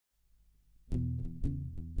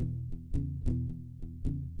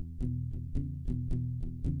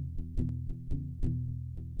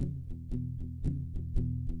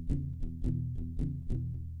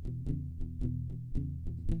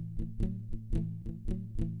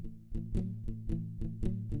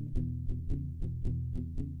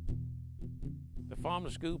Farm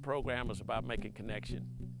to School program is about making connection.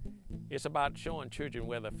 It's about showing children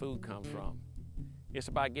where their food comes from. It's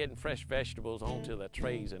about getting fresh vegetables onto their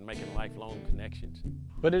trays and making lifelong connections.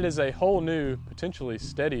 But it is a whole new, potentially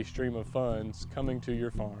steady stream of funds coming to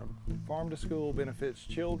your farm. Farm to School benefits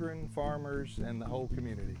children, farmers, and the whole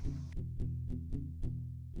community.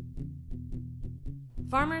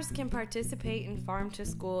 Farmers can participate in Farm to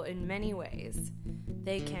School in many ways.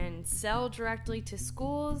 They can sell directly to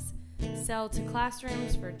schools, sell to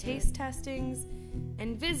classrooms for taste testings,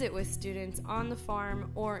 and visit with students on the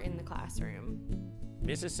farm or in the classroom.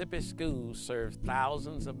 Mississippi schools serve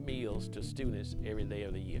thousands of meals to students every day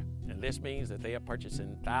of the year, and this means that they are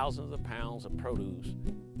purchasing thousands of pounds of produce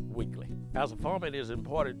weekly. As a farmer, it is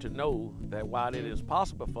important to know that while it is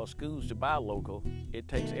possible for schools to buy local, it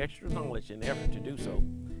takes extra knowledge and effort to do so.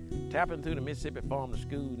 Tap into the Mississippi Farm to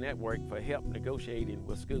School Network for help negotiating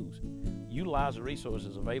with schools. Utilize the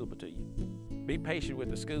resources available to you. Be patient with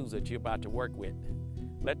the schools that you're about to work with.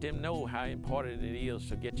 Let them know how important it is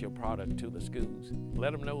to get your product to the schools.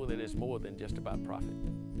 Let them know that it's more than just about profit.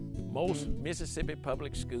 Most Mississippi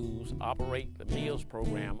public schools operate the meals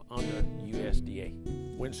program under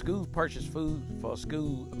USDA. When schools purchase food for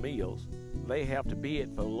school meals, they have to bid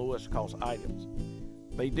for the lowest cost items.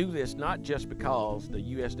 They do this not just because the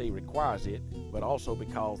USDA requires it, but also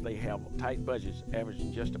because they have tight budgets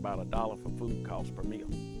averaging just about $1 for food costs per meal.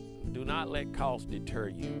 Do not let costs deter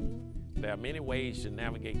you. There are many ways to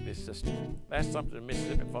navigate this system. That's something the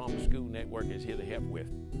Mississippi Farm to School Network is here to help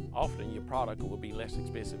with. Often your product will be less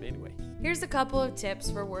expensive anyway. Here's a couple of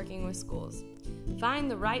tips for working with schools.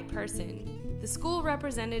 Find the right person. The school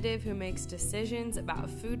representative who makes decisions about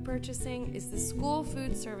food purchasing is the school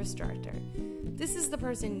food service director. This is the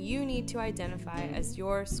person you need to identify as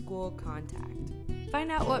your school contact.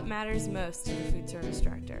 Find out what matters most to the food service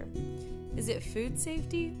director. Is it food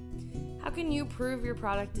safety? How can you prove your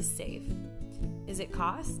product is safe? Is it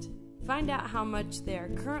cost? Find out how much they are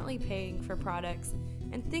currently paying for products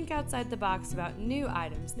and think outside the box about new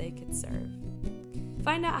items they could serve.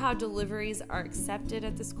 Find out how deliveries are accepted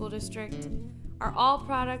at the school district. Are all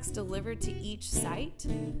products delivered to each site?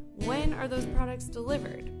 When are those products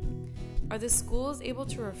delivered? Are the schools able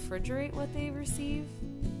to refrigerate what they receive?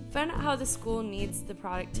 Find out how the school needs the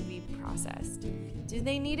product to be processed. Do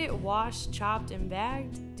they need it washed, chopped, and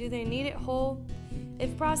bagged? Do they need it whole?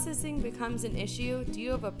 If processing becomes an issue, do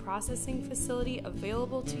you have a processing facility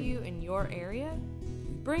available to you in your area?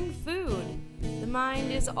 Bring food. The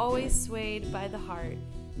mind is always swayed by the heart.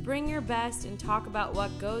 Bring your best and talk about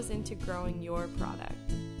what goes into growing your product.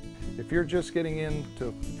 If you're just getting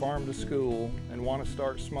into Farm to School and want to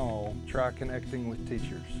start small, try connecting with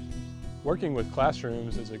teachers. Working with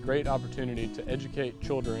classrooms is a great opportunity to educate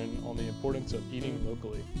children on the importance of eating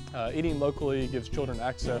locally. Eating locally gives children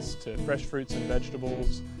access to fresh fruits and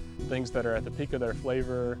vegetables, things that are at the peak of their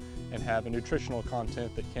flavor and have a nutritional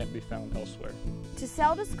content that can't be found elsewhere. To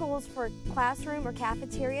sell to schools for classroom or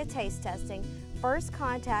cafeteria taste testing, first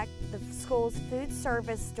contact the school's food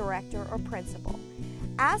service director or principal.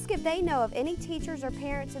 Ask if they know of any teachers or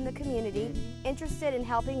parents in the community interested in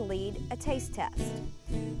helping lead a taste test.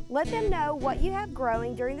 Let them know what you have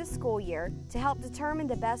growing during the school year to help determine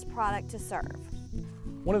the best product to serve.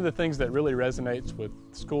 One of the things that really resonates with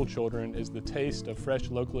school children is the taste of fresh,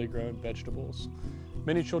 locally grown vegetables.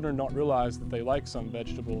 Many children don't realize that they like some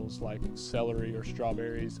vegetables like celery or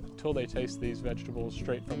strawberries until they taste these vegetables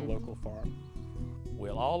straight from a local farm.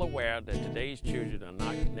 We're all aware that today's children are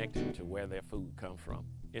not connected to where their food comes from.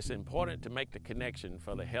 It's important to make the connection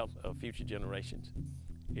for the health of future generations.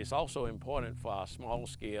 It's also important for our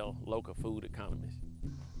small-scale local food economies.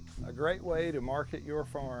 A great way to market your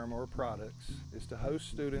farm or products is to host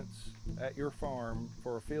students at your farm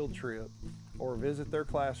for a field trip or visit their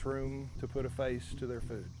classroom to put a face to their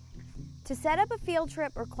food. To set up a field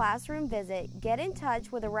trip or classroom visit, get in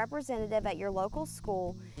touch with a representative at your local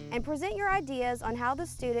school and present your ideas on how the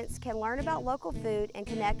students can learn about local food and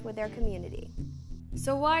connect with their community.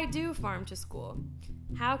 So why do Farm to School?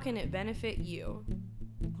 How can it benefit you?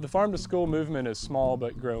 The Farm to School movement is small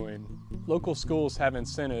but growing. Local schools have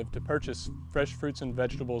incentive to purchase fresh fruits and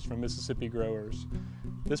vegetables from Mississippi growers.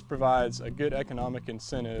 This provides a good economic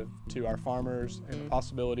incentive to our farmers and the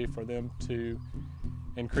possibility for them to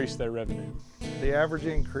increase their revenue. The average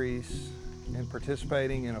increase in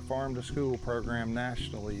participating in a Farm to School program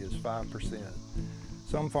nationally is 5%.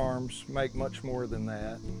 Some farms make much more than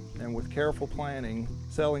that, and with careful planning,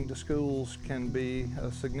 selling to schools can be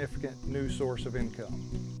a significant new source of income.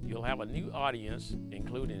 You'll have a new audience,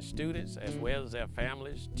 including students as well as their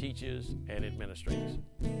families, teachers, and administrators.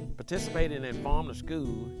 Participating in Farm to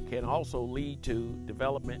School can also lead to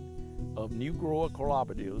development of new grower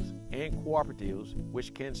cooperatives and cooperatives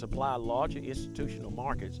which can supply larger institutional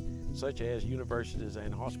markets such as universities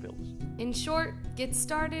and hospitals. In short, get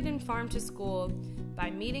started in Farm to School by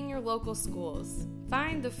meeting your local schools.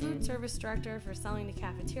 Find the food service director for selling to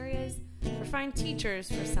cafeterias, or find teachers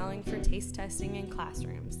for selling for taste testing in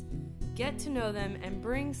classrooms. Get to know them and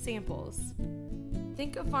bring samples.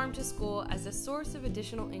 Think of Farm to School as a source of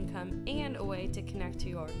additional income and a way to connect to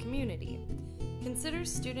your community. Consider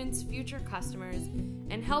students future customers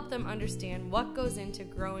and help them understand what goes into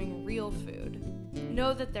growing real food.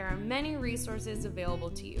 Know that there are many resources available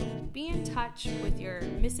to you. Be in touch with your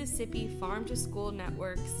Mississippi Farm to School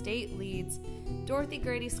Network state leads, Dorothy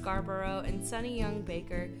Grady Scarborough and Sunny Young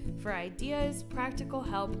Baker, for ideas, practical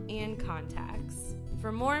help, and contacts.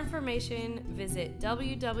 For more information, visit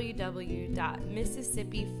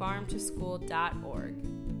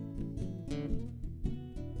www.mississippifarmtoschool.org.